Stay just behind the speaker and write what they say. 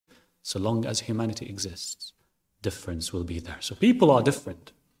So long as humanity exists, difference will be there. So people are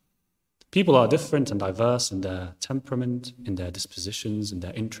different. People are different and diverse in their temperament, in their dispositions, in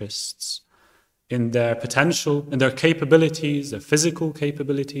their interests, in their potential, in their capabilities, their physical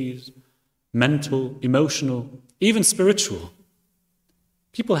capabilities, mental, emotional, even spiritual.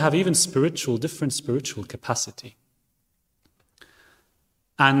 People have even different spiritual capacity.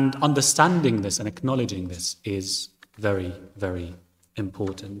 And understanding this and acknowledging this is very, very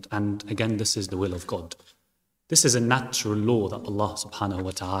important. And again, this is the will of God. This is a natural law that Allah subhanahu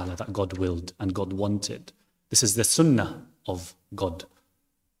wa ta'ala, that God willed and God wanted. This is the sunnah of God.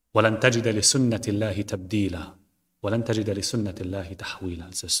 وَلَن تَجِدَ لِسُنَّةِ اللَّهِ تَبْدِيلًا وَلَن تَجِدَ لِسُنَّةِ اللَّهِ تَحْوِيلًا.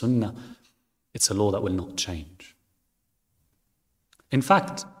 It's a sunnah, it's a law that will not change. In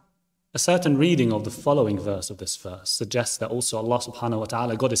fact, a certain reading of the following verse of this verse suggests that also Allah subhanahu wa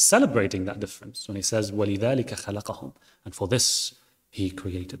ta'ala, God is celebrating that difference when He says, وَلِذَلِكَ خَلَقَهُمْ, and for this He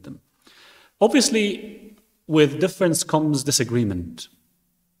created them. Obviously, with difference comes disagreement.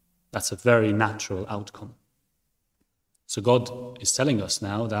 That's a very natural outcome. So God is telling us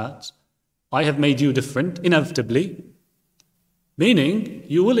now that I have made you different, inevitably, meaning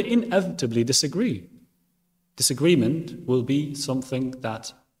you will inevitably disagree. Disagreement will be something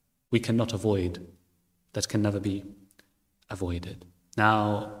that we cannot avoid, that can never be avoided.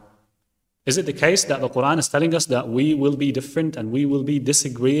 Now, is it the case that the Qur'an is telling us that we will be different and we will be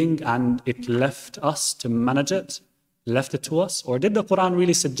disagreeing and it left us to manage it, left it to us? Or did the Qur'an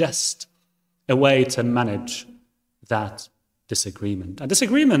really suggest a way to manage that disagreement? And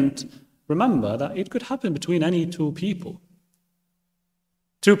disagreement, remember that it could happen between any two people.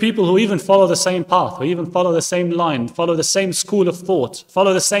 Two people who even follow the same path, who even follow the same line, follow the same school of thought,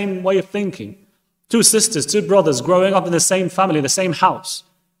 follow the same way of thinking. Two sisters, two brothers growing up in the same family, the same house.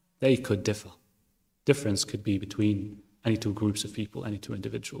 They could differ. Difference could be between any two groups of people, any two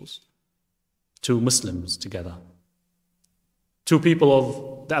individuals. Two Muslims together. Two people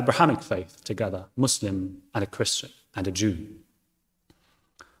of the Abrahamic faith together, Muslim and a Christian and a Jew.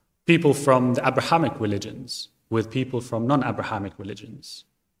 People from the Abrahamic religions with people from non-Abrahamic religions,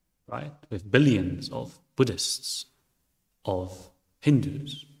 right? With billions of Buddhists, of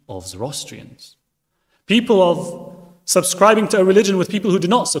Hindus, of Zoroastrians. People of subscribing to a religion with people who do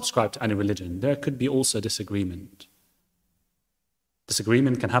not subscribe to any religion. There could be also disagreement.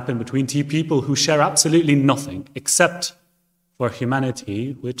 Disagreement can happen between two people who share absolutely nothing except for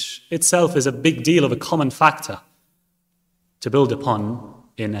humanity, which itself is a big deal of a common factor to build upon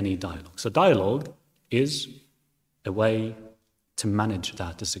in any dialogue. So dialogue is a way to manage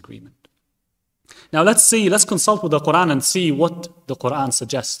that disagreement. Now let's consult with the Qur'an and see what the Qur'an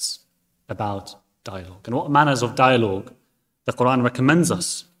suggests about dialogue and what manners of dialogue the Qur'an recommends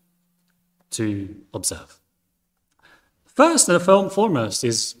us to observe. First and foremost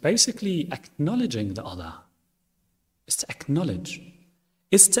is basically acknowledging the other. It's to acknowledge.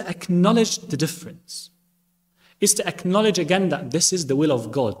 It's to acknowledge the difference. It's to acknowledge again that this is the will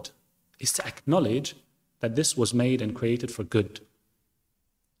of God. It's to acknowledge that this was made and created for good.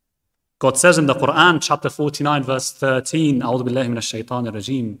 God says in the Qur'an, chapter 49, verse 13, أعوذ بالله من الشيطان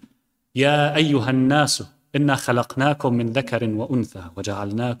الرجيم, يا أيها الناس إنا خلقناكم من ذكر وأنثى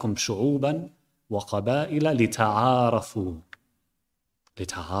وجعلناكم شعوبا وقبائل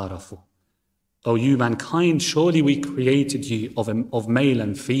لتعارفوا. O you mankind, surely we created you of male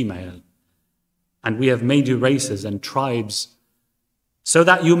and female, and we have made you races and tribes so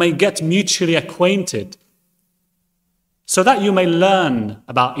that you may get mutually acquainted, so that you may learn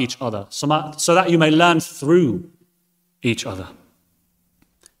about each other, so that you may learn through each other.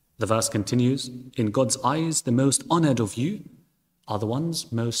 The verse continues, in God's eyes, the most honored of you are the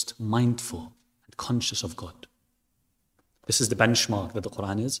ones most mindful and conscious of God. This is the benchmark that the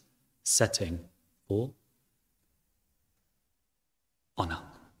Qur'an is setting for honor.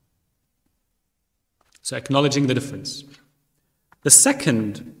 So acknowledging the difference. The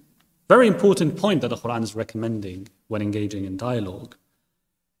second very important point that the Qur'an is recommending when engaging in dialogue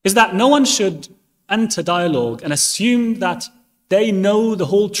is that no one should enter dialogue and assume that they know the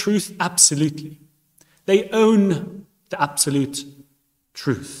whole truth absolutely. They own the absolute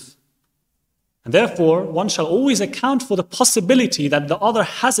truth. And therefore, one shall always account for the possibility that the other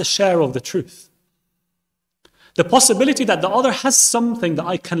has a share of the truth. The possibility that the other has something that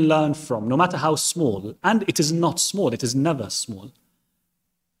I can learn from, no matter how small. And it is not small, it is never small.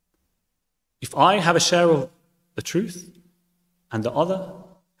 If I have a share of the truth, and the other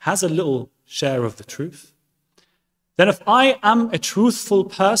has a little share of the truth, then if I am a truthful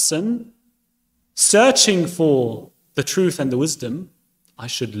person searching for the truth and the wisdom, I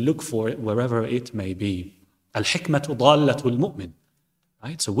should look for it wherever it may be. Al-hikmatu dallatul mu'min.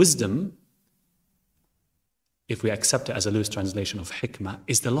 Right? So wisdom, if we accept it as a loose translation of hikmah,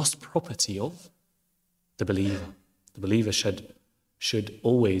 is the lost property of the believer. The believer should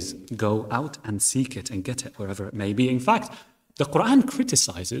always go out and seek it and get it wherever it may be. In fact, the Qur'an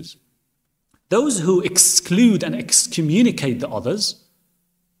criticizes those who exclude and excommunicate the others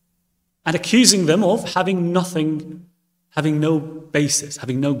and accusing them of having nothing, having no basis,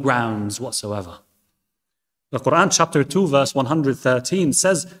 having no grounds whatsoever. The Qur'an chapter 2 verse 113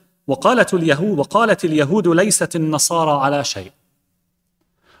 says, وقالت اليهود ليست النصارى على شيء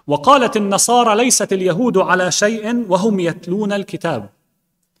وقالت النصارى ليست اليهود على شيء وهم يتلون الكتاب.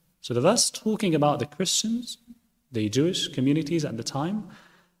 So the verse talking about the Christians, the Jewish communities at the time,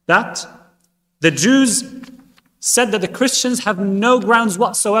 that the Jews said that the Christians have no grounds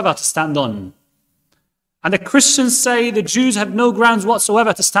whatsoever to stand on. And the Christians say the Jews have no grounds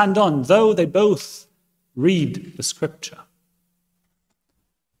whatsoever to stand on, though they both read the scripture.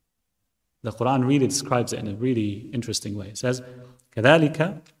 The Quran really describes it in a really interesting way. It says,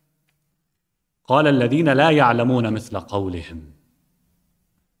 كذلك قال الذين لا يعلمون مثل قولهم.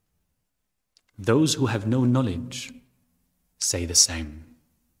 Those who have no knowledge say the same.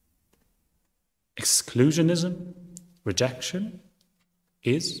 Exclusionism, rejection,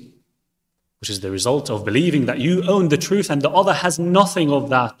 which is the result of believing that you own the truth and the other has nothing of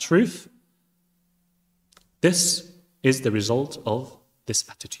that truth. This is the result of this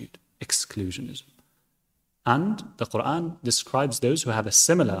attitude, exclusionism. And the Quran describes those who have a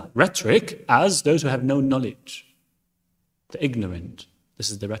similar rhetoric as those who have no knowledge, the ignorant. This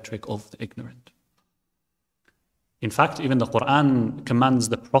is the rhetoric of the ignorant. In fact, even the Quran commands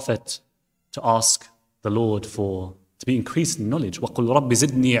the Prophet to ask the Lord to be increased in knowledge. وَقُلْ رَبِّ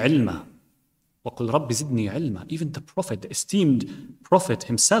زِدْنِي عِلْمًا. وَقُلْ رَبِّ زِدْنِي عِلْمًا. Even the Prophet, the esteemed Prophet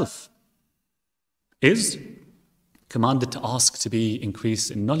himself, is commanded to ask to be increased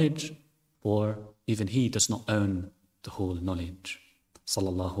in knowledge, or even he does not own the whole knowledge.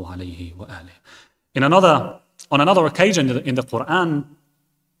 Sallallahu alayhi wa alihi. On another occasion in the Quran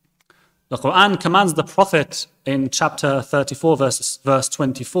commands the Prophet in chapter 34, verse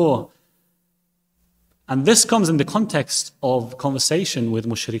 24. And this comes in the context of conversation with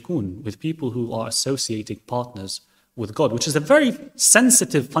mushrikun, with people who are associating partners with God, which is a very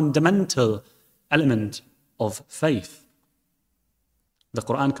sensitive, fundamental element of faith. The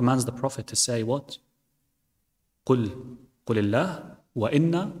Quran commands the Prophet to say what? قُلْ اللَّهُ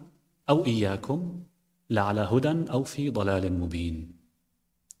وَإِنَّا أَوْ إِيَّاكُمْ لَعَلَى هُدًى أَوْ فِي ضَلَالٍ مُبِينٍ.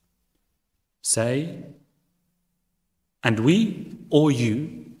 Say, and we or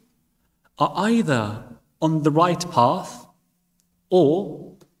you are either on the right path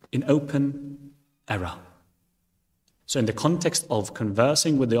or in open error. So in the context of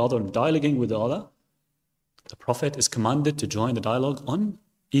conversing with the other and dialoguing with the other, the Prophet is commanded to join the dialogue on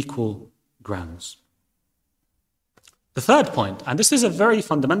equal grounds. The third point, and this is a very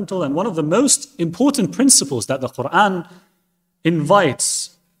fundamental and one of the most important principles that the Quran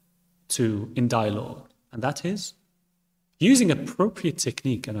invites to in dialogue, and that is using appropriate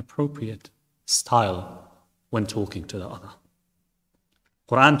technique and appropriate style when talking to the other.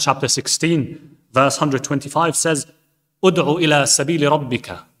 Quran chapter 16, verse 125 says, "Ud'u ila sabili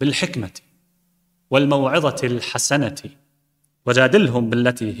rabbika bil hikmati wal maw'izati al hasanati wajadilhum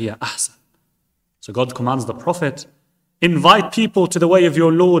billati hiya ahsan." So God commands the Prophet, invite people to the way of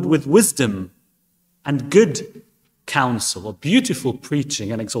your Lord with wisdom and good counsel, or beautiful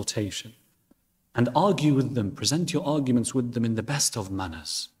preaching and exhortation, and argue with them, present your arguments with them in the best of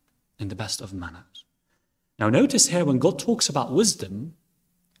manners, in the best of manners. Now notice here when God talks about wisdom,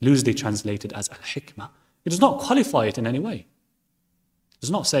 loosely translated as al-hikmah, it does not qualify it in any way. It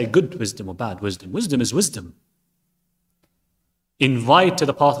does not say good wisdom or bad wisdom. Wisdom is wisdom. Invite to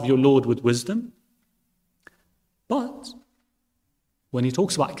the path of your Lord with wisdom. But when he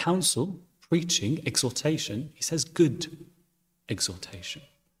talks about counsel, preaching, exhortation, he says good exhortation.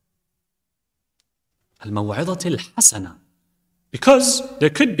 Al-maw'izati al-hasana. Because there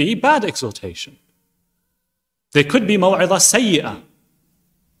could be bad exhortation. There could be maw'izah sayyi'ah.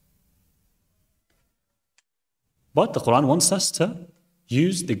 But the Quran wants us to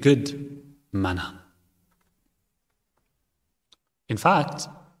use the good manner. In fact,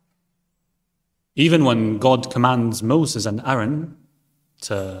 even when God commands Moses and Aaron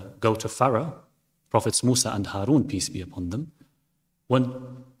to go to Pharaoh, Prophets Musa and Harun, peace be upon them,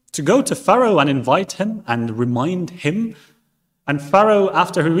 to go to Pharaoh and invite him and remind him, and Pharaoh,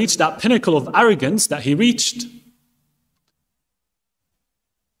 after he reached that pinnacle of arrogance that he reached,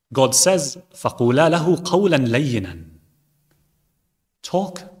 God says, فَقُولَا لَهُ قَوْلًا لَيِّنًا.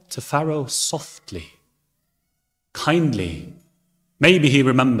 Talk to Pharaoh softly, kindly, Maybe he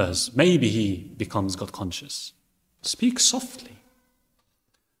remembers. Maybe he becomes God conscious. Speak softly.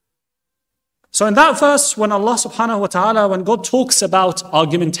 So in that verse, when Allah subhanahu wa ta'ala, when God talks about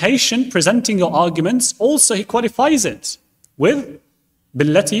argumentation, presenting your arguments, also he qualifies it with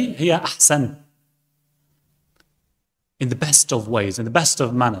billati hiya ahsan. In the best of ways, in the best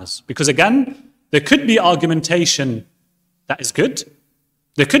of manners. Because again, there could be argumentation that is good.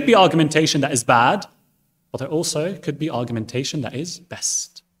 There could be argumentation that is bad. But there also could be argumentation that is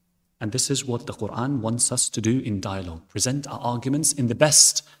best. And this is what the Qur'an wants us to do in dialogue. Present our arguments in the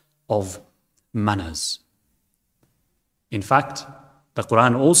best of manners. In fact, the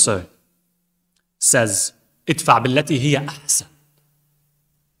Qur'an also says, "Idfa' billati hiya ahsan."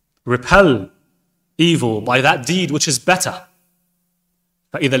 Repel evil by that deed which is better.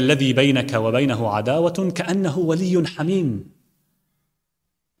 فَإِذَا الَّذِي بَيْنَكَ وَبَيْنَهُ عَدَاوَةٌ كَأَنَّهُ وَلِيٌّ حَمِيمٌ.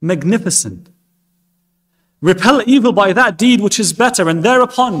 Magnificent. Repel evil by that deed which is better, and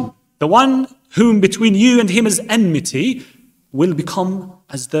thereupon the one whom between you and him is enmity will become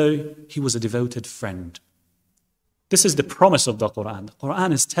as though he was a devoted friend. This is the promise of the Qur'an. The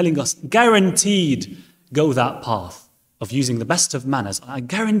Qur'an is telling us, guaranteed, go that path of using the best of manners. I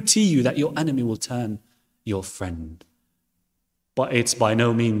guarantee you that your enemy will turn your friend. But it's by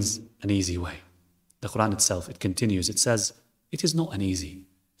no means an easy way. The Qur'an itself, it continues, it says, it is not an easy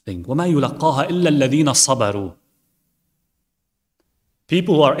thing. وَمَا يُلَقَّاهَا إِلَّا الَّذِينَ صَبَرُوا.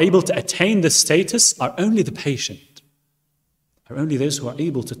 People who are able to attain this status are only the patient, are only those who are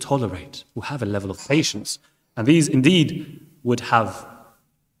able to tolerate, who have a level of patience. And these indeed would have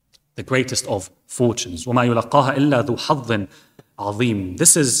the greatest of fortunes. وَمَا يُلَقَّاهَا إِلَّا ذُو حَظٍّ عَظِيمٍ.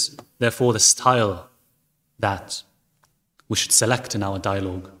 This is therefore the style that we should select in our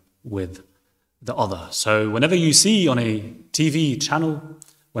dialogue with the other. So whenever you see on a TV channel,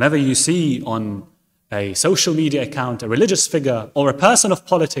 whenever you see on a social media account, a religious figure or a person of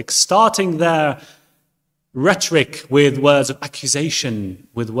politics starting their rhetoric with words of accusation,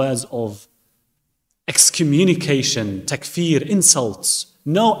 with words of excommunication, takfir, insults,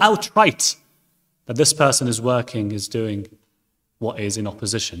 know outright that this person is working, is doing what is in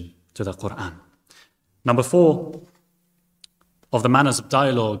opposition to the Qur'an. Number 4 of the manners of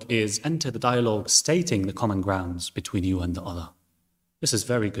dialogue is enter the dialogue stating the common grounds between you and the other. This is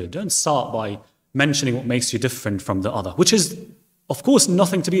very good. Don't start by mentioning what makes you different from the other, which is, of course,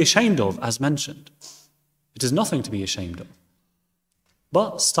 nothing to be ashamed of, as mentioned. It is nothing to be ashamed of.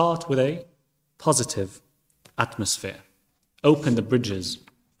 But start with a positive atmosphere. Open the bridges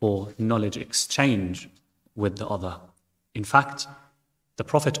for knowledge exchange with the other. In fact, the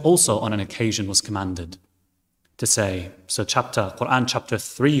Prophet also on an occasion was commanded to say, so Quran chapter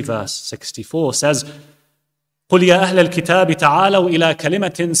 3 verse 64 says, قُلْ يَا أَهْلَ الْكِتَابِ تَعَالَوْا إِلَى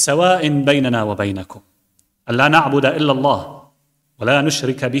كَلِمَةٍ سَوَاءٍ بَيْنَنَا وَبَيْنَكُمْ أَلَّا نَعْبُدَ إِلَّا اللَّهَ وَلَا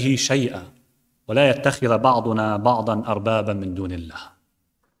نُشْرِكَ بِهِ شَيْئًا وَلَا يَتَّخِذَ بَعْضُنَا بَعْضًا أَرْبَابًا مِّن دُونِ اللَّهِ.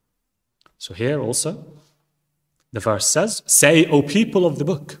 So here also, the verse says, say, O people of the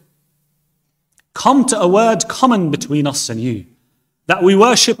book, come to a word common between us and you, that we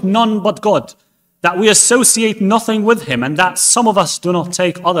worship none but God, that we associate nothing with him, and that some of us do not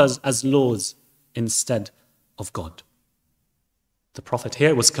take others as laws instead of God. The Prophet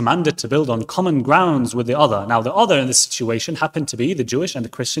here was commanded to build on common grounds with the other. Now, the other in this situation happened to be the Jewish and the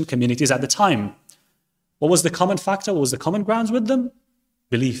Christian communities at the time. What was the common factor? What was the common grounds with them?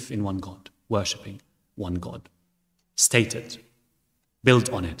 Belief in one God, worshipping one God. State it, build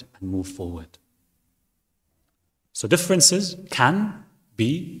on it, and move forward. So differences can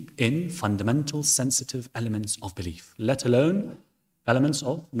be in fundamental, sensitive elements of belief, let alone elements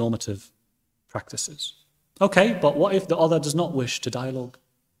of normative practices. Okay, but what if the other does not wish to dialogue?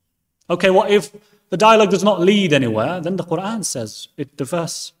 Okay, what if the dialogue does not lead anywhere? Then the Qur'an says, the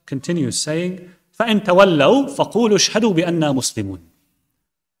verse continues saying, فَإِن تَوَلَّوْا فَقُولُوا اشْهَدُوا بِأَنَّا مُسْلِمُونَ.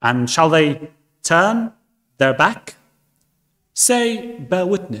 And shall they turn their back? Say, bear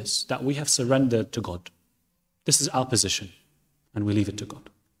witness that we have surrendered to God. This is our position, and we leave it to God.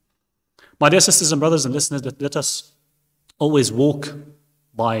 My dear sisters and brothers and listeners, let us always walk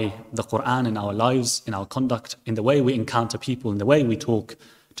by the Qur'an in our lives, in our conduct, in the way we encounter people, in the way we talk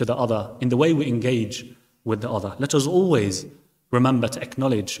to the other, in the way we engage with the other. Let us always remember to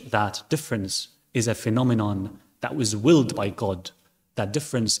acknowledge that difference is a phenomenon that was willed by God, that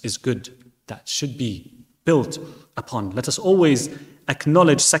difference is good, that should be built upon. Let us always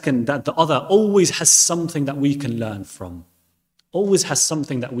acknowledge, second, that the other always has something that we can learn from. Always has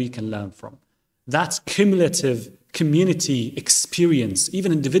something that we can learn from. That cumulative community experience,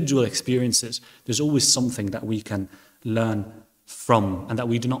 even individual experiences, there's always something that we can learn from, and that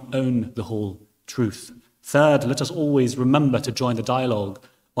we do not own the whole truth Third, let us always remember to join the dialogue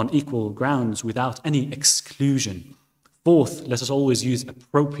on equal grounds without any exclusion. Fourth, let us always use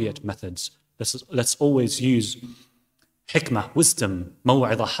appropriate methods. Let's always use hikmah, wisdom,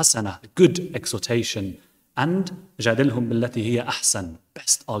 maw'idha hasana, good exhortation, and jadilhum billati hiya ahsan,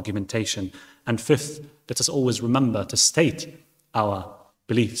 best argumentation. And fifth, let us always remember to state our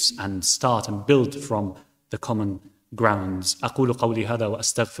beliefs and start and build from the common grounds. أقول قولي هذا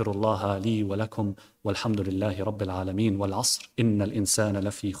وأستغفر الله لي ولكم والحمد لله رب العالمين والعصر إن الإنسان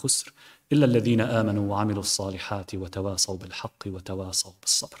لفي خسر إلا الذين آمنوا وعملوا الصالحات وتواصوا بالحق وتواصوا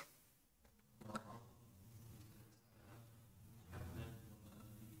بالصبر.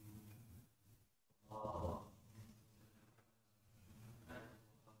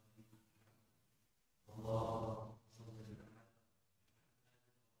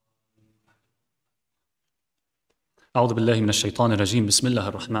 أعوذ بالله من الشيطان الرجيم بسم الله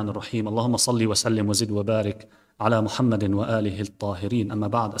الرحمن الرحيم اللهم صل وسلم وزد وبارك على محمد وآله الطاهرين أما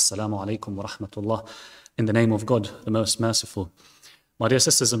بعد السلام عليكم ورحمة الله. In the name of God, the most merciful. My dear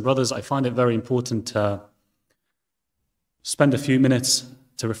sisters and brothers, I find it very important to spend a few minutes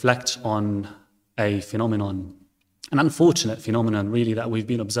to reflect on a phenomenon, an unfortunate phenomenon really that we've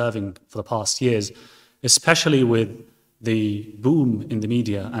been observing for the past years, especially with the boom in the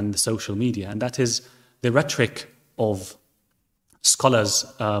media and the social media, and that is the rhetoric of scholars,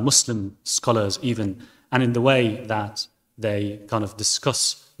 Muslim scholars even, and in the way that they kind of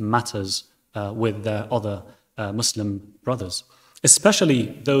discuss matters with their other Muslim brothers,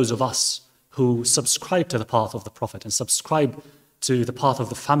 especially those of us who subscribe to the path of the Prophet and subscribe to the path of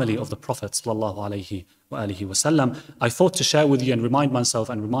the family of the Prophet sallallahu alaihi wasallam. I thought to share with you and remind myself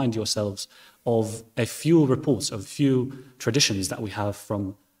and remind yourselves of a few reports, of a few traditions that we have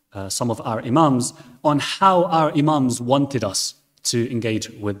from some of our imams on how our imams wanted us to engage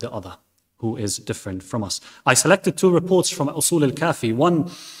with the other who is different from us. I selected two reports from Usul al-Kafi.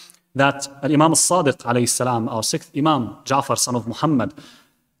 One that Imam al-Sadiq alayhi salam, our sixth imam, Ja'far son of Muhammad,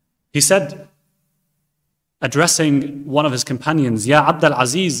 he said, addressing one of his companions, Ya Abd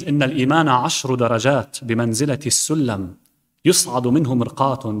al-Aziz, inna al-imana 10 darajat bimanzilati as-sullam yus'adu minhu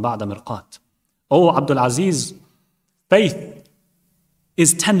mirqatun ba'da mirqat. Oh Abd al-Aziz, faith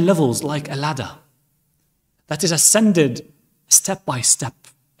is 10 levels like a ladder that is ascended step by step,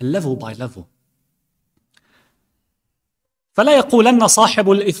 level by level. فلا يقولن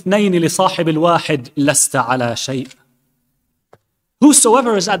صاحب الاثنين لصاحب الواحد لست على شيء.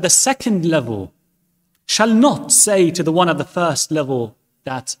 Whosoever is at the second level shall not say to the one at the first level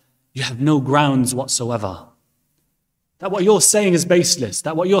that you have no grounds whatsoever, that what you're saying is baseless,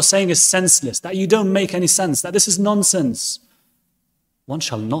 that what you're saying is senseless, that you don't make any sense, that this is nonsense. One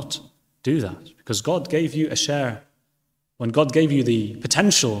shall not do that, because God gave you a share. When God gave you the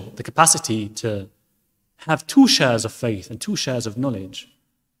potential, the capacity to have 2 shares of faith and 2 shares of knowledge,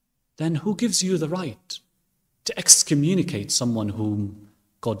 then who gives you the right to excommunicate someone whom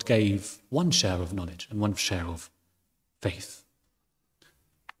God gave 1 share of knowledge and 1 share of faith?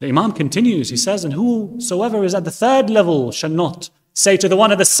 The Imam continues, he says, and whosoever is at the 3rd level shall not say to the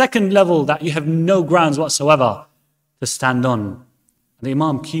one at the 2nd level that you have no grounds whatsoever to stand on. And the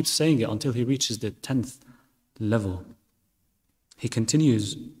Imam keeps saying it until he reaches the 10th level. He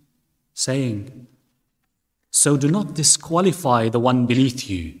continues saying, so do not disqualify the one beneath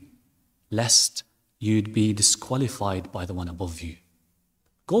you, lest you'd be disqualified by the one above you.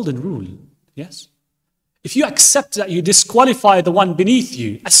 Golden rule, yes? If you accept that you disqualify the one beneath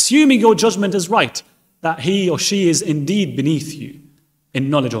you, assuming your judgment is right, that he or she is indeed beneath you in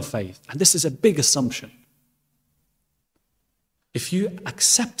knowledge or faith, and this is a big assumption. If you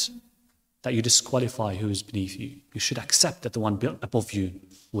accept that you disqualify who is beneath you, you should accept that the one above you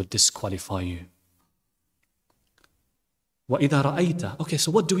would disqualify you. وَإِذَا رَأَيْتَ. Okay,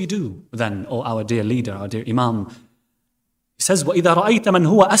 so what do we do then, oh our dear leader, our dear Imam? He says, وَإِذَا رَأَيْتَ مَنْ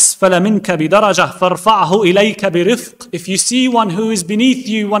هُوَ أَسْفَلَ مِنْكَ بِدَرَجَةٍ فَارْفَعْهُ إِلَيْكَ بِرِفْقٍ. If you see one who is beneath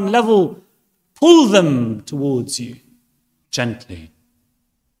you 1 level, pull them towards you gently.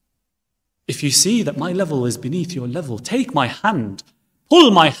 If you see that my level is beneath your level, take my hand,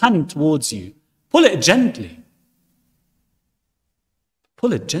 pull my hand towards you. Pull it gently.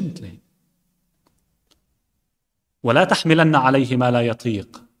 Pull it gently. وَلَا تَحْمِلَنَّ عَلَيْهِ مَا لَا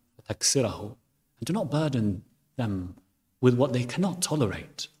يَطِيقُ فَتَكْسِرَهُ. And do not burden them with what they cannot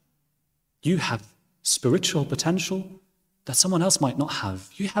tolerate. You have spiritual potential that someone else might not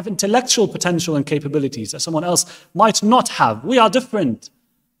have. You have intellectual potential and capabilities that someone else might not have. We are different.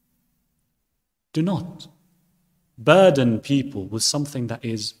 Do not burden people with something that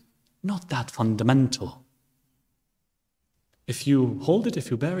is not that fundamental. If you hold it,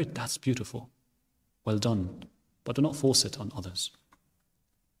 if you bear it, that's beautiful. well done, but do not force it on others.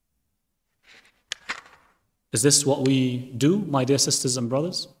 Is this what we do, my dear sisters and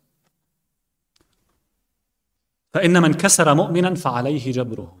brothers? فَإِنَّ مَنْ كَسَرَ مُؤْمِنًا فَعَلَيْهِ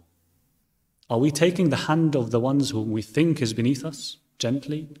جَبْرُهُ. Are we taking the hand of the ones whom we think is beneath us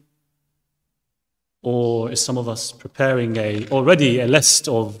gently? Or is some of us preparing already a list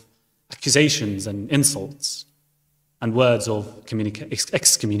of accusations and insults and words of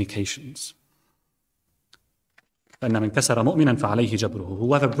excommunications? فَإِنَّ مَنْ كَسَرَ مُؤْمِنًا فَعَلَيْهِ جَبْرُهُ.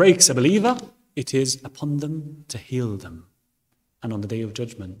 Whoever breaks a believer, it is upon them to heal them. And on the day of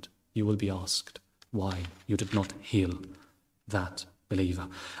judgment, you will be asked why you did not heal that believer.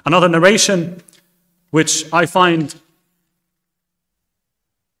 Another narration which I find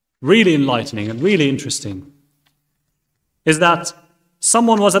really enlightening and really interesting is that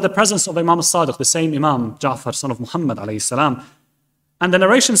someone was at the presence of Imam al-Sadiq, the same Imam Ja'far, son of Muhammad alayhi salam, and the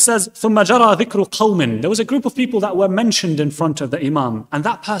narration says, ثُمَّ جَرَى ذِكْرُ قَوْمٍ. There was a group of people that were mentioned in front of the Imam, and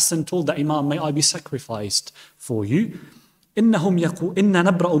that person told the Imam, may I be sacrificed for you? إِنَّ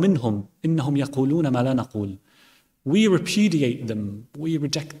نَبْرَأُ مِنْهُمْ إِنَّهُمْ يَقُولُونَ مَا لَا نَقُولُ. We repudiate them, we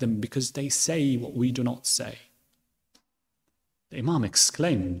reject them because they say what we do not say. The Imam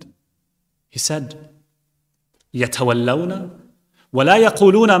exclaimed, he said, يَتَوَلَّوْنَ وَلَا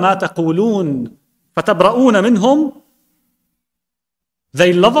يَقُولُونَ مَا تَقُولُونَ فَتَبْرَؤُونَ مِنْهُمْ.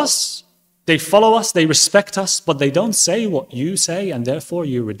 They love us, they follow us, they respect us, but they don't say what you say and therefore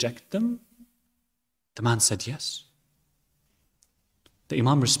you reject them? The man said, yes. The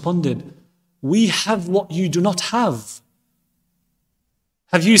Imam responded, we have what you do not have.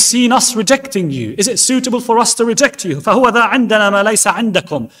 Have you seen us rejecting you? Is it suitable for us to reject you? فَهُوَ ذَا عِنْدَنَا مَا لَيْسَ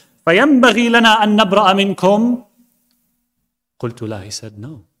عِنْدَكُمْ فَيَنْبَغِي لَنَا أَن نَبْرَأَ مِنْكُمْ. قُلْتُ لَا. He said,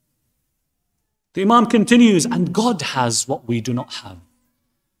 no. The Imam continues, and God has what we do not have.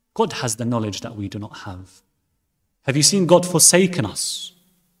 God has the knowledge that we do not have. Have you seen God forsaken us?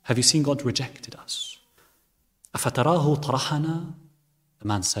 Have you seen God rejected us? أَفَتَرَاهُ طَرَحَنَا. The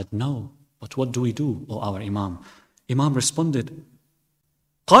man said, no. But what do we do, O our Imam? Imam responded,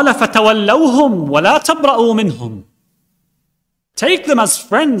 قَالَ فَتَوَلَّوْهُمْ وَلَا تَبْرَؤُوا مِنْهُمْ. Take them as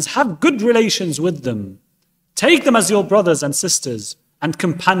friends, have good relations with them. Take them as your brothers and sisters and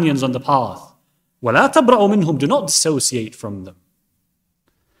companions on the path. وَلَا تَبْرَؤُوا مِنْهُمْ. Do not dissociate from them.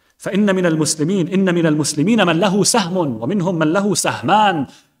 فَإِنَّ مِنَ الْمُسْلِمِينَ إِنَّ مِنَ الْمُسْلِمِينَ مَنْ لَهُ سَهْمٌ وَمِنْهُمْ مَنْ لَهُ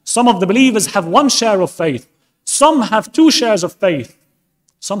سَهْمَانٌ. Some of the believers have one share of faith. Some have two shares of faith.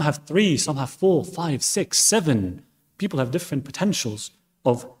 Some have three, some have 4, 5, 6, 7. People have different potentials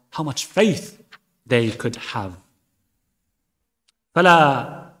of how much faith they could have.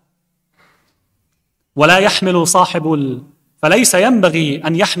 فَلَا وَلَا يَحْمِلُ صَاحِبُ فَلَيْسَ يَنْبَغِي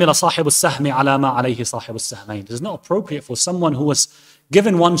أَنْ يَحْمِلَ صَاحِبُ السَّهْمِ عَلَى مَا عَلَيْهِ صَاحِبُ السَّهْمَيْنِ. It is not appropriate for someone who was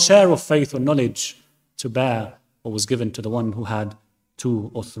given one share of faith or knowledge to bear what was given to the one who had 2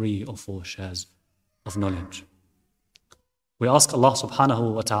 or 3 or 4 shares of knowledge. We ask Allah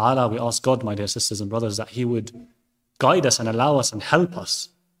subhanahu wa ta'ala, we ask God, my dear sisters and brothers, that He would guide us and allow us and help us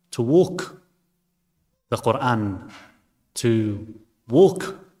to walk the Qur'an, to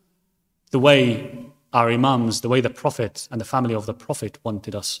walk the way our Imams, the way the Prophet and the family of the Prophet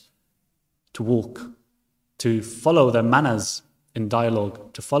wanted us to walk, to follow their manners in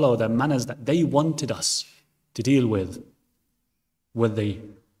dialogue, to follow their manners that they wanted us to deal with the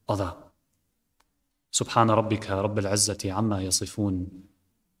other. سبحان ربك رب العزة عما يصفون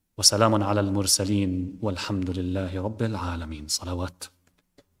وسلام على المرسلين والحمد لله رب العالمين. صلوات.